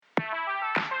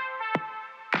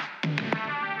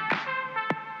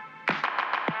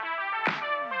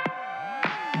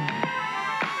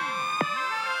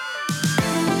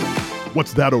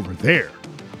What's that over there?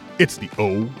 It's the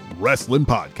O Wrestling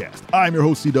Podcast. I'm your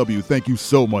host, CW. Thank you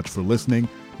so much for listening.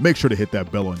 Make sure to hit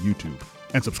that bell on YouTube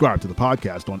and subscribe to the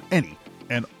podcast on any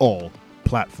and all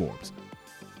platforms.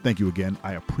 Thank you again.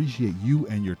 I appreciate you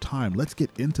and your time. Let's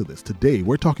get into this. Today,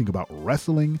 we're talking about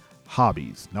wrestling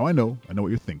hobbies. Now, I know what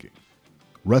you're thinking.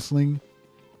 Wrestling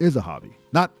is a hobby,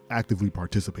 not actively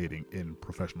participating in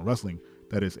professional wrestling.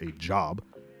 That is a job,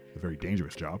 a very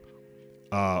dangerous job.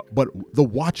 But the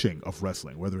watching of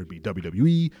wrestling, whether it be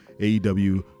WWE,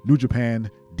 AEW, New Japan,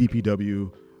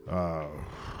 DPW,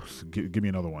 give me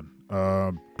another one,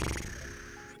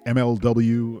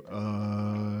 MLW,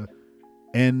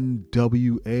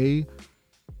 NWA,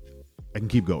 I can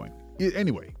keep going.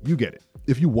 Anyway, you get it.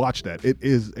 If you watch that, it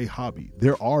is a hobby.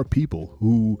 There are people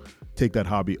who take that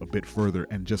hobby a bit further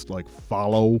and just like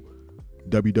follow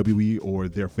WWE or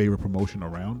their favorite promotion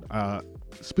around.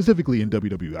 Specifically in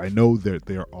WWE, I know that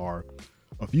there are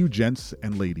a few gents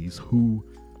and ladies who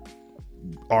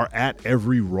are at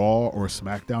every Raw or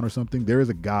SmackDown or something. There is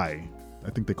a guy, I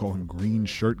think they call him Green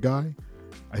Shirt Guy.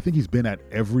 I think he's been at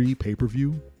every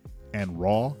pay-per-view and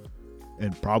Raw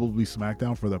and probably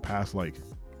SmackDown for the past like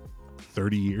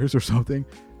 30 years or something.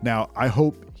 Now, I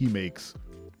hope he makes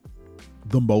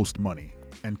the most money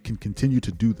and can continue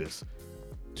to do this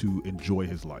to enjoy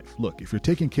his life. Look, if you're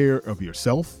taking care of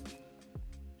yourself,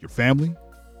 your family,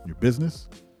 your business,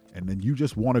 and then you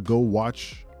just want to go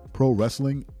watch pro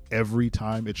wrestling every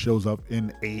time it shows up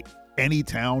in any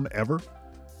town ever,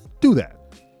 do that.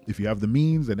 If you have the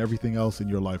means and everything else in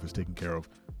your life is taken care of,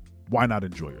 why not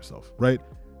enjoy yourself, right?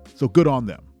 So good on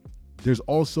them. There's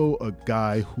also a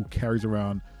guy who carries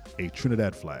around a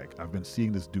Trinidad flag. I've been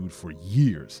seeing this dude for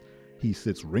years. He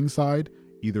sits ringside,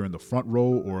 either in the front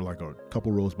row or like a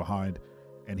couple rows behind,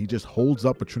 and he just holds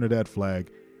up a Trinidad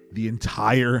flag the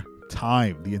entire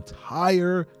time, the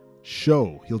entire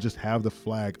show. He'll just have the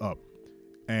flag up,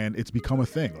 and it's become a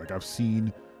thing. Like, I've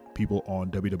seen people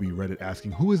on WWE Reddit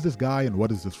asking, who is this guy and what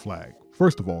is this flag?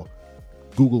 First of all,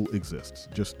 Google exists.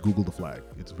 Just Google the flag.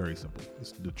 It's very simple.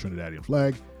 It's the Trinidadian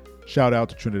flag. Shout out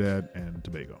to Trinidad and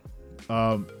Tobago.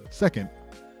 Second,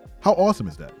 how awesome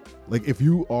is that? Like, if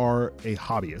you are a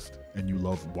hobbyist and you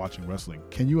love watching wrestling,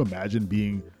 can you imagine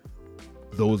being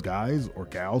those guys or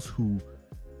gals who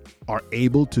are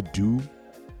able to do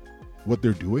what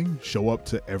they're doing, show up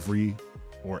to every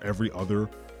other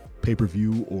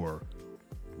pay-per-view or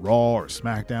Raw or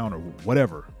SmackDown or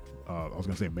whatever. I was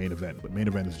going to say main event, but main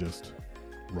event is just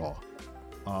Raw.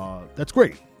 That's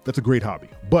great. That's a great hobby.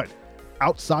 But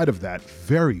outside of that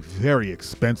very, very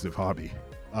expensive hobby,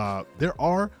 there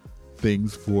are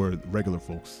things for regular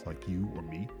folks like you or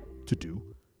me to do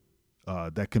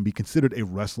that can be considered a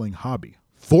wrestling hobby.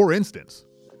 For instance,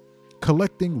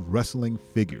 collecting wrestling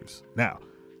figures. Now,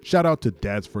 shout out to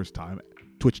Dad's First Time,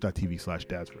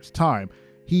 twitch.tv/Dad's First Time.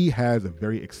 He has a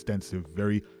very extensive,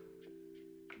 very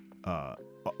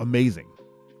amazing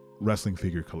wrestling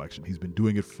figure collection. He's been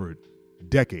doing it for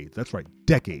decades. That's right,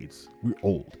 decades. We're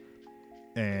old.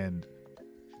 And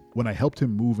when I helped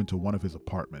him move into one of his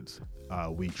apartments,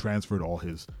 we transferred all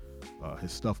his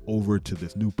stuff over to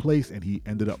this new place, and he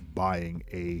ended up buying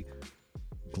a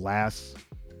glass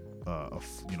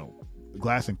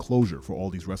enclosure for all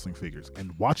these wrestling figures,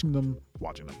 and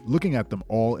looking at them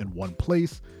all in one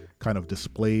place, kind of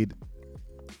displayed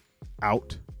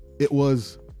out. It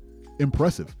was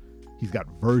impressive. He's got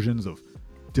versions of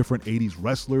different 80s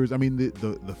wrestlers. I mean,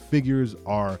 the figures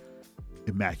are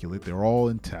immaculate. They're all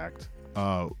intact.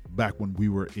 Back when we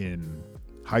were in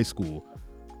high school,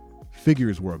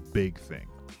 figures were a big thing.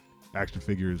 Action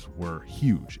figures were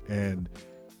huge, and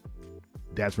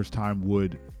Dad's First Time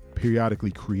would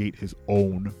periodically create his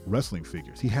own wrestling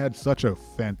figures. He had such a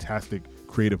fantastic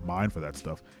creative mind for that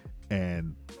stuff,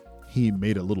 and he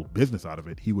made a little business out of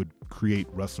it. He would create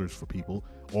wrestlers for people.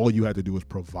 All you had to do was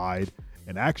provide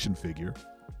an action figure,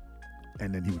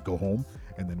 and then he would go home,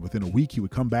 and then within a week he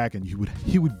would come back and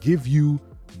he would give you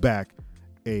back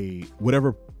a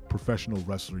whatever professional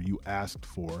wrestler you asked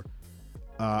for.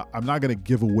 I'm not going to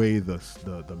give away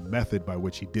the method by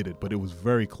which he did it, but it was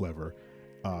very clever.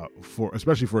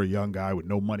 Especially for a young guy with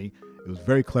no money, it was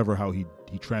very clever how he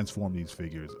transformed these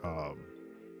figures.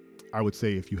 I would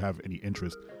say if you have any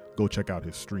interest, go check out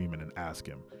his stream and then ask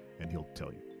him, and he'll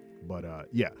tell you. But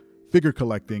yeah, figure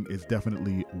collecting is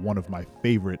definitely one of my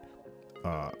favorite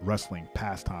wrestling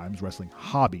pastimes, wrestling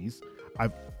hobbies.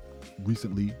 I've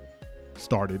recently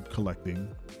started collecting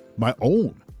my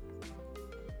own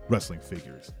wrestling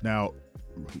figures. Now,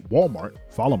 Walmart,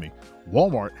 follow me.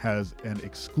 Walmart has an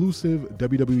exclusive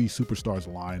WWE Superstars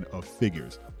line of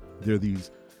figures. They're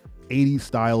these 80s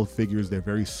style figures. They're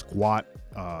very squat,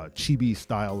 chibi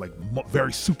style, like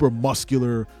very super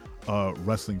muscular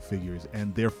wrestling figures,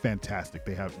 and they're fantastic.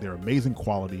 They're amazing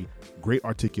quality, great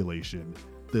articulation.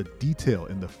 The detail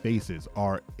in the faces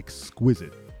are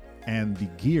exquisite, and the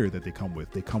gear that they come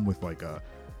with like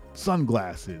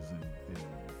sunglasses and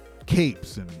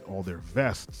capes and all their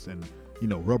vests and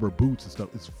rubber boots and stuff.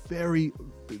 It's very,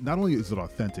 not only is it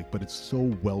authentic, but it's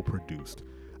so well produced.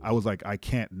 I was like, I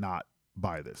can't not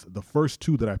buy this. The first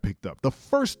two that I picked up, the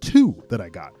first two that I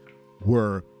got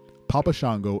were Papa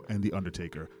Shango and The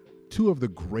Undertaker. Two of the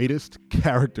greatest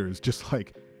characters, just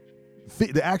like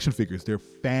the action figures. They're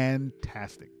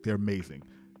fantastic. They're amazing.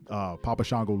 Papa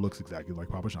Shango looks exactly like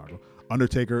Papa Shango.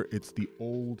 Undertaker, it's the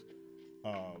old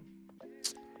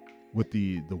with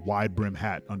the wide brim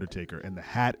hat Undertaker, and the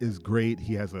hat is great.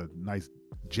 He has a nice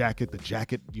jacket. The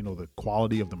jacket, the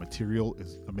quality of the material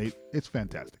is amazing. It's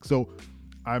fantastic. So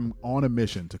I'm on a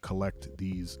mission to collect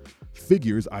these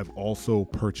figures. I've also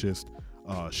purchased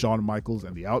Shawn Michaels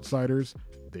and the Outsiders.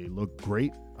 They look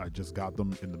great. I just got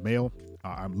them in the mail.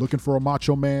 I'm looking for a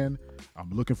Macho Man. I'm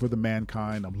looking for the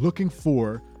Mankind. I'm looking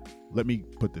for the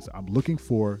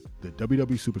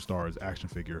WWE Superstars action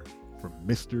figure from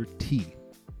Mr. T.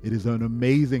 It is an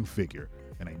amazing figure,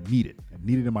 and I need it. I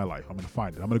need it in my life. I'm going to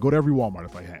find it. I'm going to go to every Walmart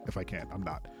if I can. I'm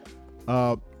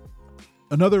not.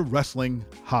 Another wrestling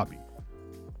hobby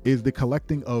is the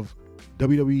collecting of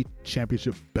WWE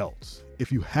Championship belts.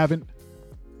 If you haven't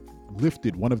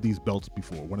lifted one of these belts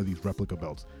before, one of these replica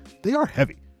belts, they are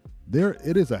heavy.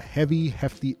 It is a heavy,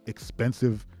 hefty,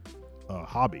 expensive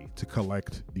hobby to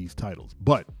collect these titles,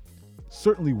 but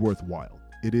certainly worthwhile.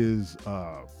 It is.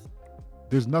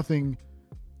 There's nothing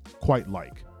quite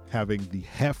like having the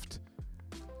heft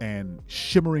and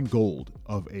shimmering gold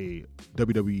of a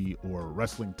WWE or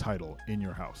wrestling title in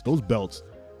your house. Those belts,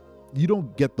 you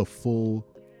don't get the full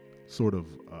sort of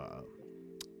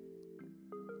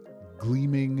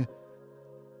gleaming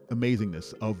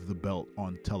amazingness of the belt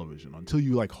on television until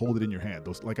you like hold it in your hand.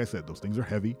 Those, like I said, those things are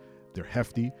heavy. They're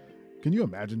hefty. Can you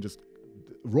imagine just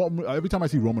every time I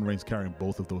see Roman Reigns carrying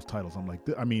both of those titles, I'm like,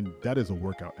 that is a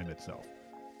workout in itself.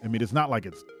 It's not like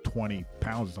it's 20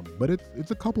 pounds or something, but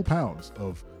it's a couple pounds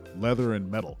of leather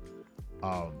and metal.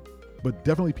 But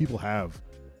definitely people have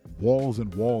walls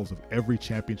and walls of every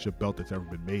championship belt that's ever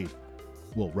been made.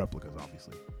 Well, replicas,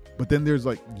 obviously. But then there's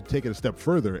you take it a step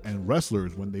further, and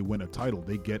wrestlers, when they win a title,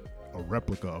 they get a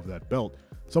replica of that belt.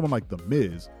 Someone like The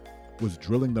Miz was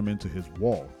drilling them into his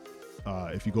wall.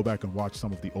 If you go back and watch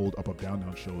some of the old Up, Up, Down,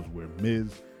 Down shows where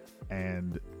Miz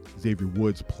and Xavier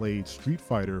Woods played Street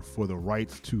Fighter for the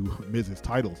rights to Miz's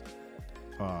titles,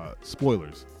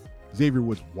 spoilers, Xavier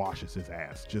Woods washes his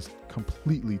ass, just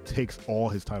completely takes all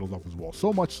his titles off his wall.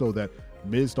 So much so that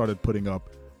Miz started putting up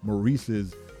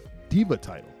Maurice's Diva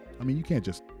title. You can't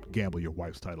just gamble your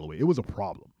wife's title away. It was a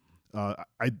problem.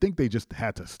 I think they just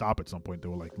had to stop at some point. They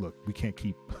were like, look, we can't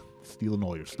keep stealing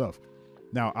all your stuff.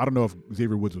 Now, I don't know if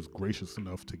Xavier Woods was gracious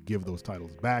enough to give those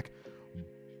titles back,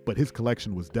 but his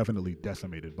collection was definitely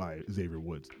decimated by Xavier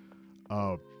Woods.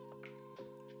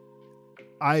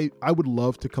 I would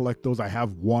love to collect those. I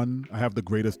have one. I have the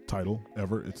greatest title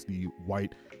ever. It's the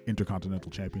White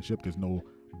Intercontinental Championship. There's no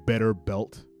better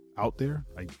belt out there.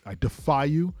 I defy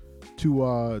you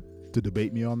to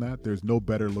debate me on that. There's no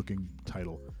better looking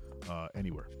title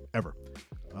anywhere, ever.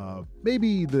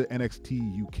 Maybe the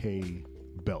NXT UK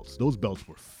belts. Those belts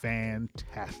were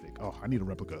fantastic. Oh, I need a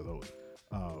replica of those.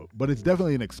 But it's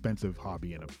definitely an expensive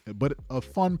hobby, but a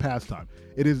fun pastime.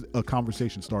 It is a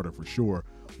conversation starter for sure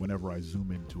whenever I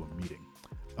zoom into a meeting.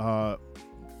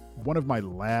 One of my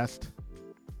last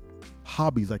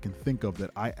hobbies I can think of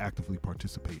that I actively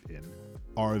participate in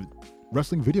are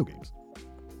wrestling video games.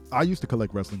 I used to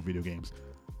collect wrestling video games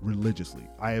religiously.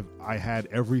 I had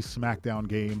every SmackDown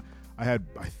game. I had,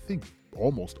 I think,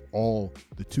 almost all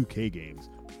the 2K games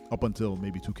up until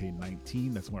maybe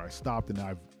 2K19. That's where I stopped, and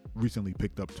I've recently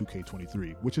picked up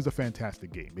 2K23, which is a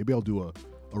fantastic game. Maybe I'll do a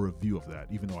review of that,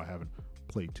 even though I haven't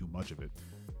played too much of it.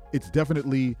 It's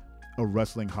definitely a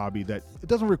wrestling hobby that it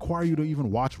doesn't require you to even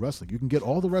watch wrestling. You can get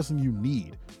all the wrestling you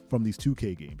need from these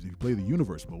 2K games. If you play the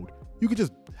universe mode, you can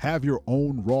just have your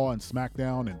own Raw and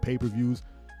SmackDown and pay-per-views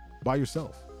by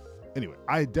yourself. Anyway,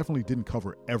 I definitely didn't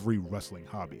cover every wrestling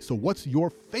hobby. So what's your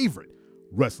favorite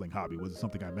wrestling hobby? Was it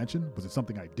something I mentioned? Was it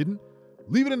something I didn't?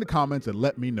 Leave it in the comments and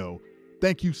let me know.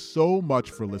 Thank you so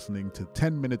much for listening to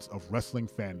 10 Minutes of Wrestling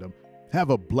Fandom.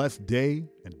 Have a blessed day,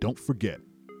 and don't forget,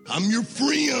 I'm your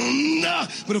friend,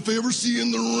 but if I ever see you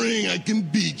in the ring, I can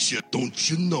beat you.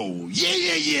 Don't you know? Yeah,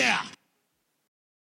 yeah, yeah.